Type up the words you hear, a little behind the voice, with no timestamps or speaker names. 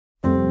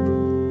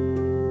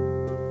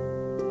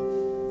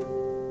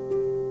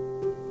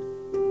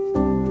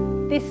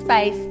This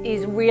space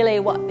is really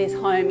what this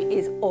home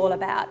is all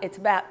about. It's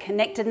about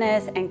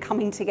connectedness and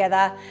coming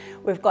together.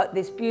 We've got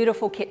this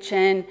beautiful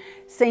kitchen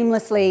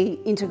seamlessly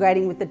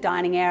integrating with the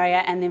dining area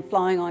and then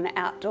flowing on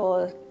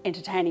outdoor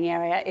entertaining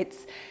area.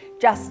 It's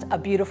just a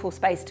beautiful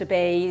space to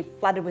be,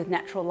 flooded with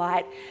natural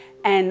light,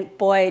 and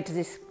boy does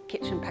this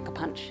kitchen pack a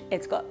punch.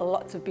 It's got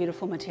lots of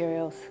beautiful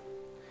materials.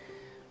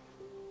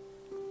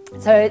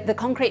 So the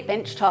concrete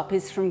bench top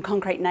is from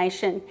Concrete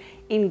Nation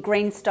in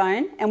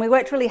greenstone, and we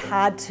worked really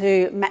hard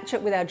to match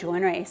it with our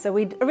joinery. So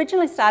we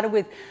originally started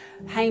with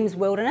Hames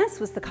Wilderness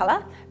was the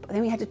colour, but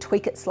then we had to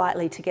tweak it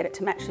slightly to get it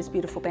to match this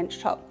beautiful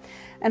bench top.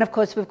 And of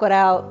course we've got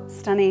our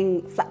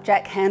stunning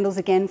flapjack handles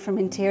again from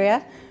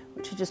Interior,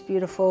 which are just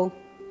beautiful.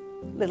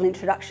 Little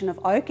introduction of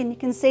oak, and you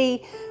can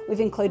see we've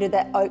included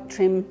that oak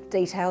trim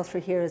detail through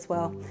here as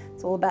well.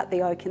 It's all about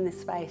the oak in this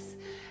space.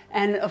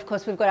 And of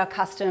course we've got our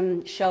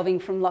custom shelving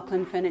from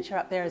LOUGHLIN furniture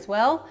up there as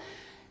well.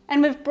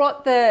 And we've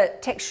brought the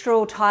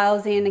textural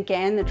tiles in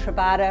again, the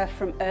TRABADA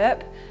from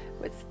EARP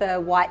with the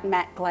white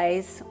matte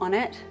glaze on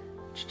it,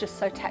 which is just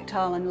so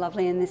tactile and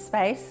lovely in this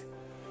space.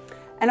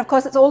 And of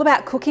course it's all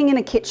about cooking in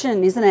a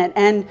kitchen, isn't it?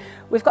 And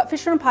we've got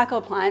Fisher & Paykel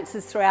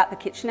appliances throughout the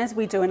kitchen, as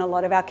we do in a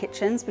lot of our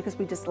kitchens because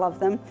we just love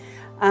them.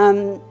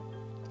 And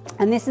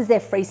this is their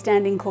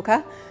freestanding cooker,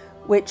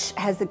 which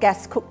has the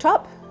gas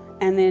cooktop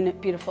and then a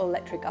beautiful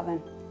electric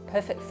oven.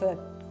 Perfect for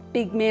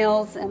big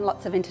meals and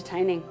lots of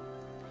entertaining.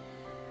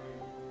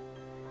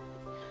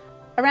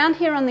 Around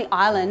here on the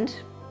island,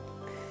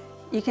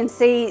 you can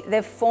see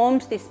they've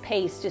formed this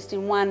piece just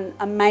in one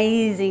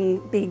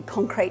amazing big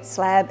concrete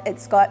slab.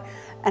 It's got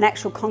an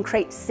actual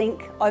concrete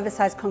sink,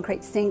 oversized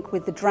concrete sink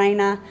with the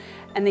drainer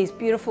and these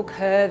beautiful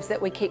curves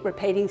that we keep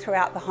repeating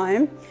throughout the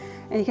home.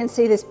 And you can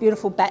see this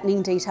beautiful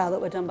battening detail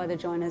that were done by the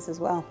joiners as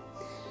well.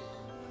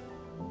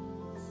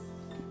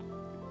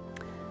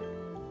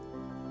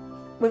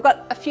 We've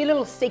got a few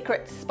little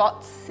secret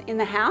spots in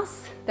the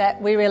house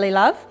that we really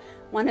love.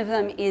 One of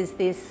them is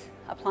this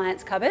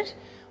appliance cupboard.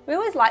 We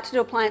always like to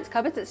do appliance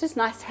cupboards. It's just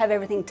nice to have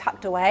everything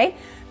tucked away,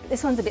 but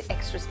this one's a bit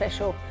extra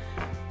special.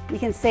 You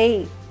can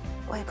see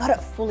we've got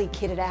it fully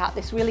kitted out.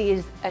 This really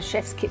is a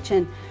chef's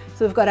kitchen.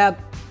 So we've got our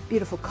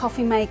beautiful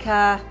coffee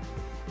maker,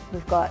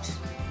 we've got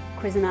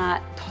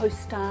Cuisinart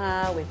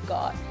toaster, we've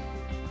got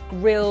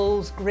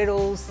grills,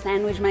 griddles,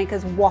 sandwich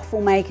makers,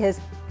 waffle makers,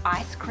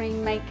 ice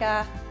cream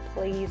maker,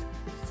 please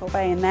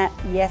sorbet in that,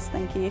 yes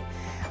thank you.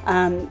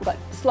 We've got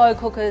slow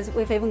cookers,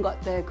 we've even got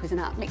the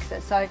Cuisinart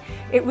mixer. So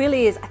it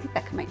really is, I think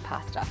that can make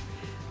pasta.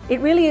 It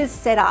really is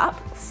set up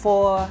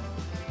for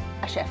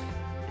a chef.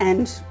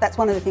 And that's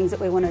one of the things that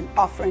we want to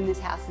offer in this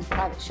house is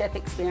private chef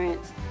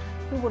experience.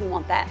 Who wouldn't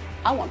want that?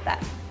 I want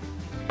that.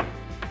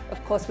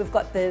 Of course, we've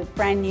got the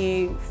brand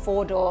new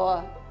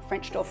 4-door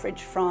French door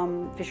fridge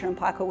from Fisher &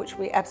 Paykel, which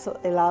we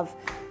absolutely love.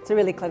 It's a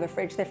really clever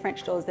fridge. Their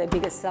French door is their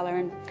biggest seller,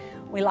 and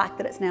we like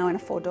that it's now in a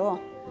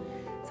 4-door.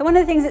 So one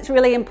of the things that's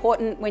really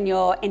important when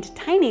you're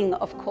entertaining,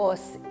 of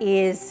course,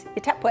 is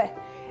your tapware.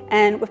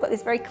 And we've got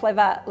this very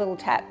clever little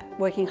tap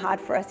working hard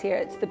for us here.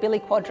 It's the BILLI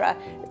Quadra.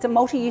 It's a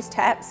multi-use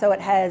tap, so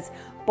it has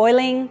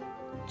boiling,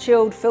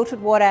 chilled,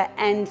 filtered water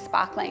and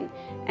sparkling.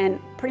 And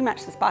pretty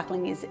much the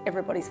sparkling is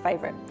everybody's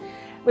favourite.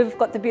 We've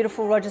got the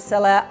beautiful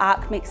ROGERSELLER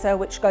arc mixer,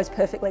 which goes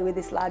perfectly with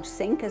this large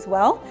sink as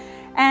well.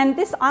 And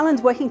this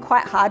island's working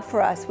quite hard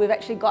for us. We've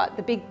actually got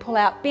the big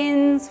pull-out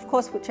bins, of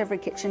course, which every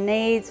kitchen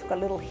needs. We've got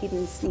a little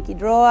hidden sneaky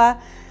drawer.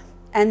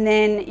 And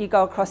then you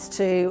go across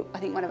to, I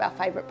think, one of our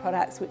favourite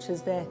products, which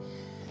is the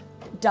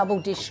double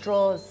dish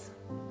drawers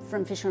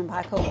from Fisher &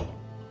 Paykel.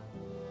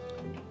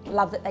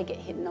 Love that they get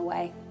hidden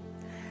away.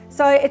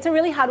 So it's a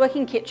really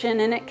hardworking kitchen,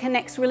 and it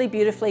connects really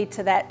beautifully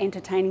to that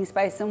entertaining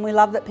space, and we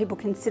love that people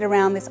can sit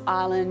around this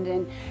island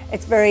and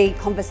it's very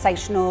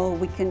conversational.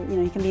 We can,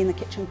 you can be in the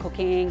kitchen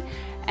cooking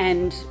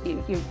and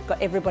you've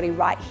got everybody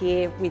right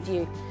here with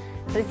you.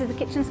 So this is the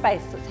kitchen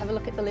space. Let's have a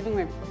look at the living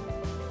room.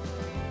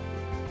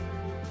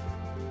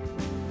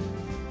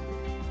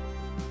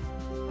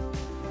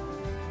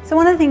 So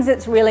one of the things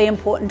that's really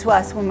important to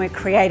us when we're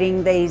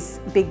creating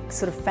these big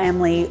sort of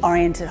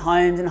family-oriented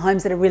homes and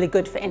homes that are really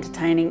good for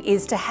entertaining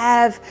is to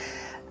have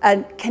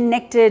a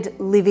connected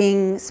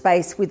living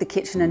space with the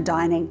kitchen and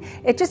dining.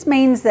 It just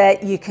means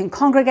that you can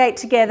congregate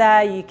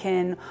together, you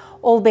can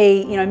all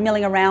be,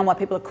 milling around while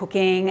people are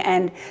cooking,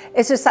 and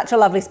it's just such a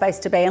lovely space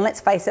to be. And let's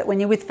face it, when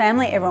you're with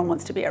family, everyone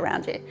wants to be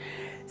around you.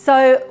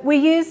 So we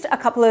used a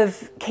couple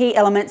of key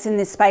elements in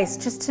this space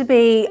just to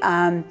be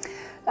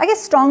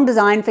strong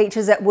design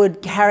features that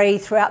would carry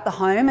throughout the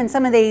home, and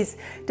some of these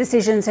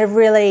decisions have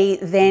really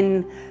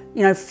then,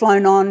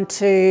 flown on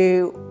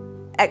to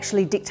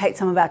actually dictate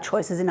some of our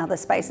choices in other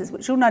spaces,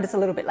 which you'll notice a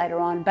little bit later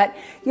on. But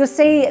you'll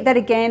see that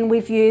again,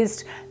 we've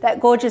used that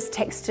gorgeous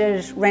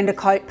textured render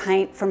coat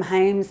paint from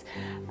Hames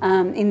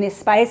in this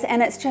space,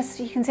 and it's just,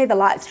 you can see the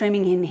light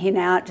streaming in here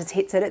now, it just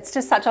hits it. It's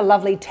just such a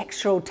lovely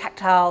textural,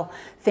 tactile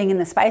thing in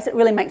the space. It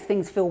really makes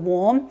things feel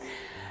warm.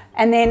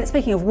 And then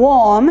speaking of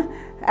warm,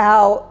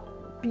 our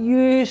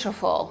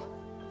beautiful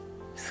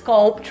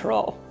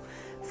sculptural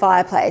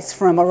fireplace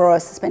from Aurora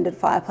Suspended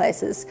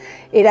Fireplaces.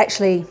 It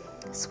actually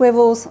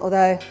swivels,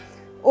 although,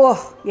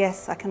 oh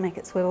yes, I can make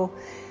it swivel.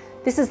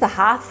 This is the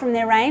hearth from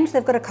their range.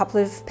 They've got a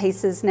couple of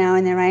pieces now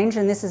in their range,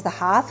 and this is the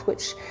hearth,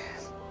 which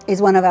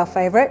is one of our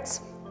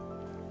favorites.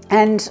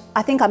 And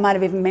I think I might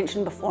have even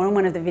mentioned before in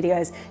one of the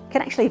videos, you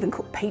can actually even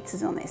cook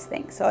pizzas on this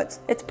thing. So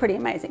it's pretty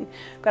amazing.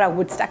 Got our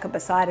wood stacker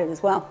beside it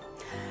as well.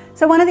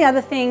 So one of the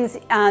other things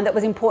that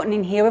was important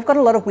in here, we've got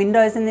a lot of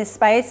windows in this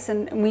space,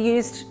 and we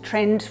used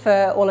trend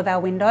for all of our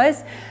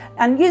windows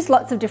and used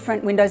lots of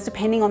different windows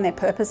depending on their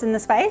purpose in the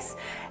space.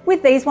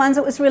 With these ones,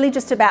 it was really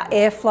just about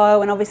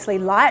airflow and obviously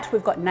light.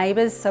 We've got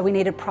neighbours, so we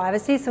needed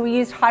privacy. So we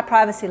used high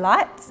privacy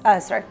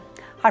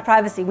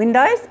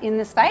windows in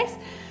the space.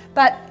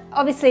 But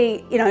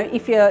obviously, you know,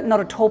 if you're not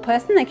a tall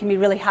person, they can be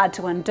really hard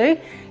to undo.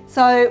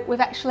 So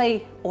we've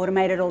actually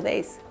automated all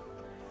these.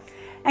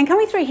 And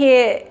coming through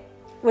here,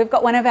 we've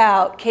got one of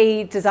our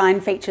key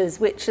design features,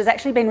 which has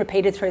actually been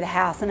repeated through the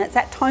house, and it's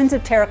that tones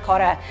of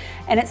terracotta,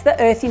 and it's the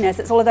earthiness.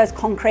 It's all of those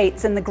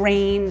concretes and the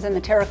greens and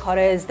the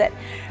terracottas that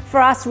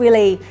for us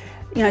really,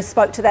 you know,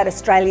 spoke to that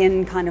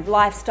Australian kind of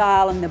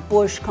lifestyle and the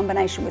bush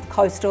combination with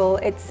coastal.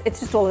 It's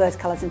just all of those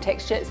colours and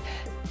textures.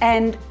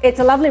 And it's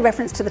a lovely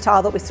reference to the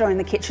tile that we saw in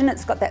the kitchen.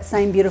 It's got that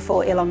same beautiful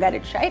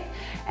elongated shape.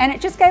 And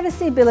it just gave us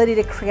the ability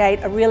to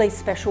create a really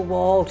special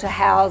wall to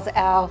house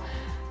our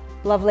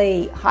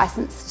lovely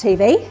Hisense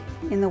TV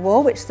in the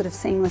wall, which sort of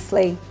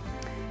seamlessly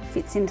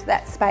fits into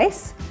that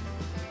space.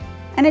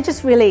 And it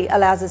just really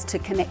allows us to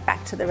connect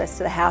back to the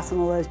rest of the house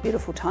and all those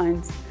beautiful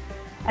tones.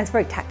 And it's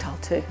very tactile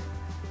too.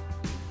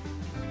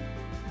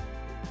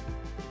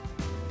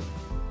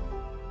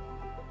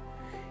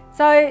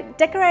 So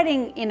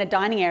decorating in a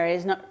dining area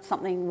is not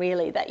something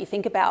really that you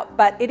think about,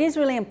 but it is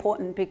really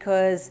important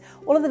because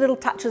all of the little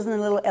touches and the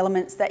little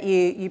elements that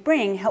you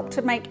bring help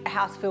to make a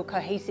house feel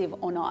cohesive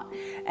or not.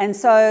 And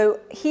so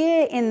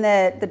here in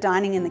the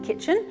dining in the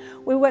kitchen,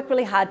 we work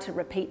really hard to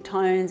repeat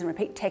tones and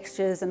repeat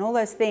textures and all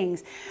those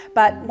things.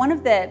 But one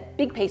of the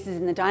big pieces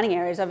in the dining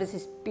area is obviously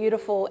this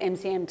beautiful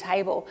MCM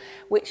table,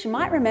 which you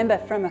might remember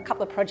from a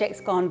couple of projects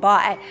gone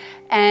by.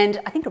 And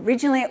I think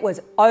originally it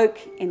was oak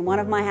in one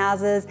of my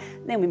houses,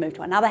 then we moved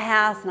to another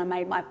house and I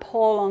made my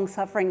poor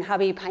long-suffering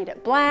hubby paint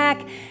it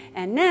black,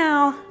 and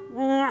now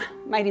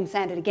made him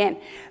sand it again.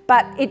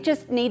 But it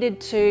just needed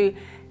to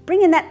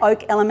bring in that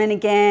oak element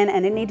again,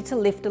 and it needed to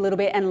lift a little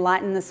bit and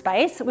lighten the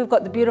space. We've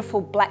got the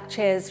beautiful black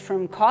chairs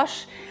from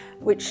Kosh,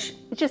 which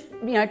just,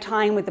 you know,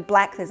 tying with the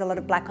black. There's a lot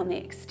of black on the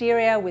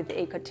exterior with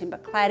the eco timber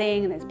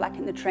cladding, and there's black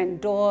in the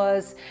trend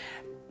doors.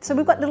 So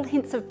we've got little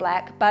hints of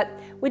black, but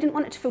we didn't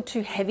want it to feel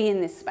too heavy in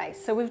this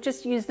space. So we've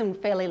just used them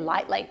fairly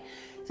lightly.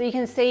 So you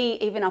can see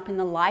even up in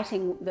the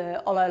lighting,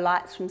 the OLLO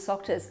lights from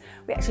SOKTAS,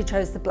 we actually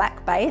chose the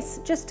black base,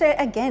 just to,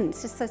 again,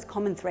 it's just those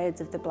common threads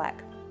of the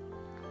black.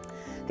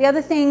 The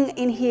other thing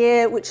in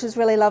here, which is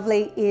really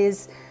lovely,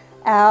 is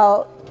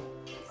our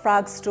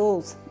frog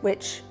stools,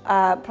 which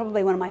are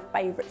probably one of my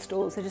favourite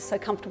stools. They're just so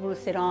comfortable to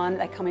sit on.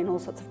 They come in all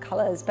sorts of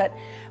colours, but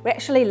we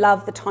actually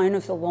love the tone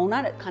of the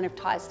walnut. It kind of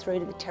ties through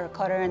to the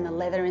terracotta and the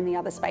leather in the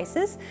other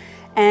spaces.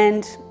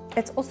 And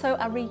it's also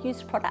a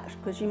reused product,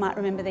 because you might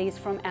remember these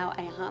from our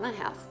Ahana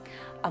house.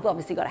 I've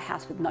obviously got a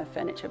house with no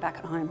furniture back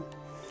at home.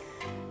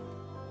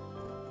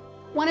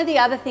 One of the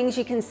other things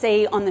you can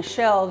see on the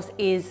shelves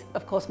is,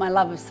 of course, my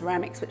love of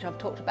ceramics, which I've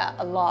talked about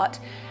a lot.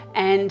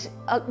 And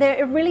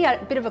they're really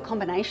a bit of a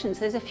combination.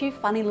 So there's a few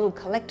funny little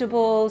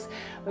collectibles.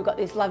 We've got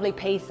this lovely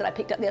piece that I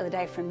picked up the other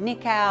day from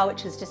Nikau,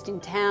 which is just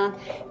in town.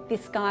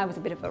 This guy was a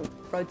bit of a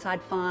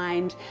roadside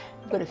find.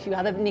 We've got a few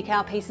other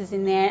Nikau pieces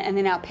in there. And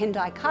then our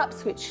Pendai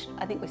cups, which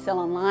I think we sell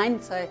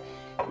online. So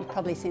you've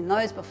probably seen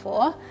those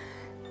before.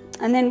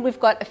 And then we've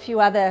got a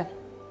few other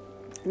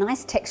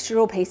nice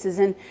textural pieces,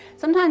 and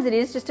sometimes it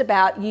is just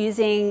about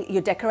using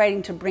your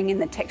decorating to bring in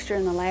the texture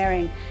and the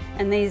layering,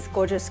 and these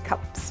gorgeous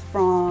cups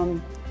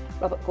from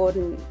Robert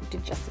Gordon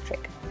did just the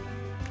trick.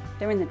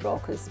 They're in the drawer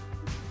because,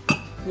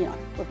 you know,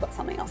 we've got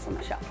something else on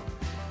the shelf.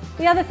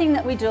 The other thing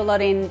that we do a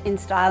lot in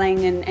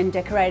styling and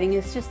decorating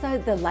is just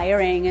the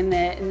layering and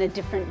the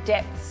different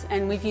depths,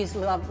 and we've used a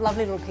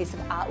lovely little piece of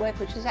artwork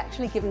which was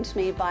actually given to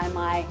me by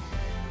my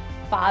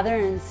father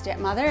and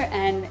stepmother,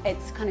 and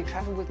it's kind of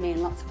traveled with me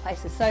in lots of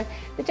places. So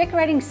the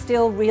decorating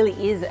still really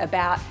is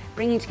about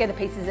bringing together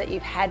pieces that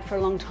you've had for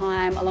a long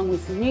time, along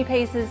with some new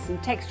pieces, some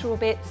textural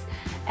bits,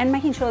 and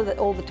making sure that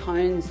all the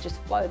tones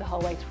just flow the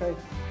whole way through.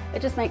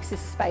 It just makes this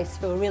space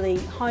feel really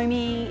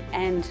homey,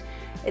 and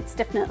it's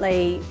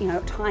definitely, you know,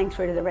 tying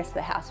through to the rest of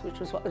the house, which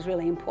was what was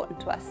really important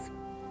to us.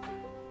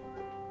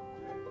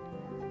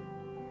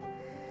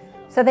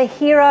 So the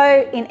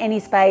hero in any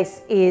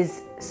space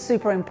is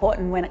super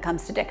important when it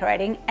comes to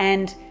decorating,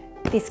 and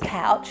this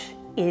couch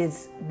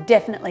is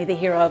definitely the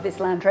hero of this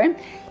lounge room.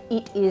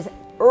 It is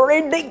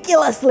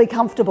ridiculously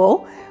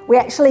comfortable. We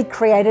actually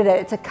created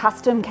it. It's a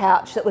custom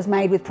couch that was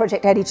made with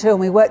Project 82, and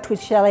we worked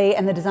with Shelley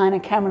and the designer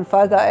Cameron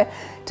Fogo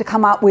to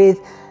come up with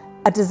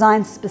a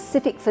design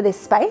specific for this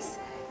space.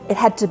 It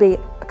had to be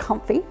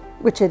comfy,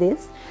 which it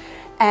is.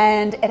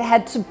 And it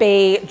had to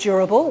be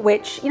durable,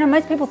 which, you know,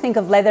 most people think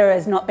of leather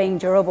as not being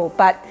durable,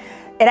 but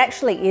It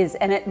actually is,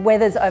 and it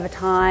weathers over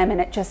time,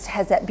 and it just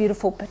has that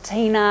beautiful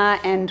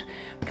patina, and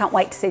we can't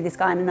wait to see this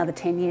guy in another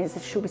 10 years.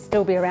 It should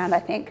still be around,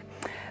 I think.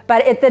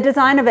 But the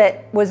design of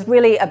it was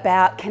really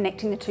about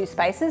connecting the two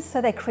spaces.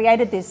 So they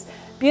created this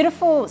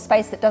beautiful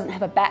space that doesn't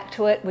have a back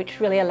to it, which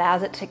really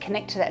allows it to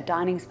connect to that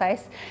dining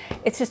space.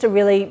 It's just a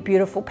really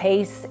beautiful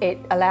piece. It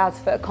allows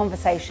for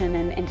conversation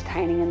and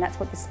entertaining, and that's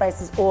what this space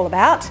is all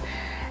about.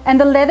 And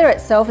the leather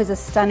itself is a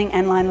stunning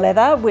aniline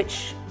leather,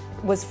 which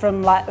was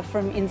from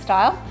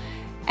InStyle,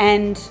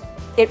 and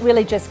it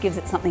really just gives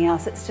it something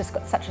else. It's just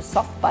got such a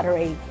soft,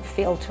 buttery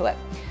feel to it.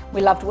 We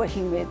loved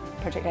working with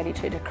Project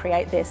 82 to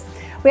create this.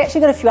 We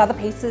actually got a few other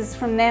pieces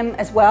from them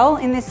as well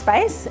in this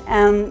space.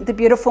 The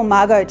beautiful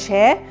Margot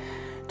chair,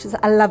 which is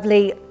a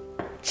lovely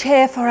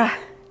chair for a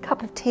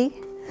cup of tea.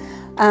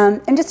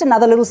 And just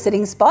another little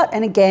sitting spot,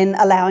 and again,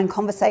 allowing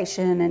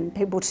conversation and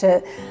people to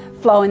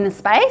flow in the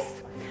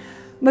space.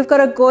 We've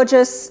got a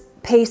gorgeous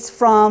piece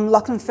from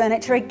LOUGHLIN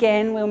Furniture.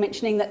 Again, we were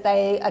mentioning that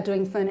they are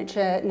doing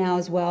furniture now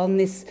as well, and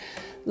this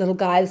little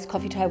guy's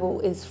coffee table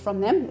is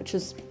from them, which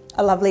is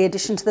a lovely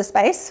addition to the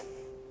space.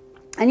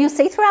 And you'll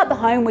see throughout the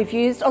home we've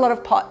used a lot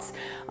of pots.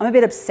 I'm a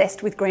bit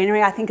obsessed with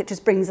greenery. I think it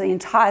just brings the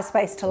entire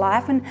space to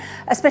life, and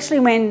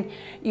especially when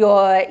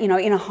you're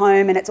in a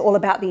home and it's all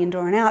about the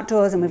indoor and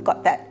outdoors, and we've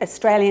got that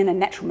Australian and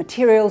natural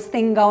materials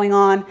thing going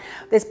on.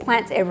 There's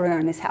plants everywhere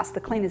in this house.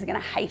 The cleaners are going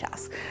to hate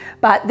us.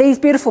 But these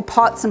beautiful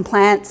pots and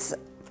plants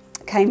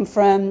came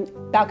from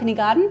Balcony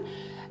Garden,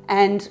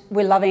 and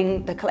we're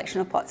loving the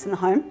collection of pots in the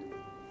home.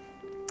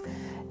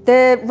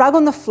 The rug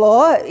on the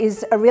floor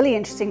is a really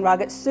interesting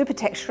rug. It's super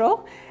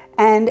textural,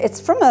 and it's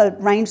from a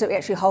range that we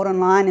actually hold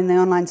online in the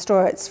online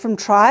store. It's from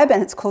Tribe,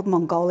 and it's called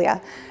Mongolia.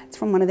 It's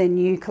from one of their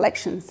new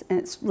collections, and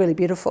it's really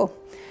beautiful.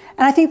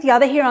 And I think the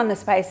other hero in the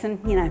space,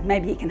 and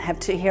maybe you can have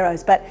two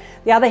heroes, but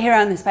the other hero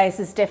in the space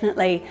is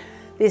definitely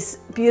this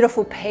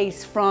beautiful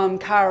piece from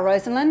Cara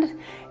Rosalind.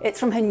 It's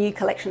from her new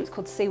collection. It's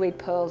called Seaweed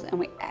Pearls, and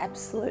we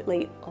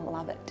absolutely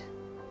love it.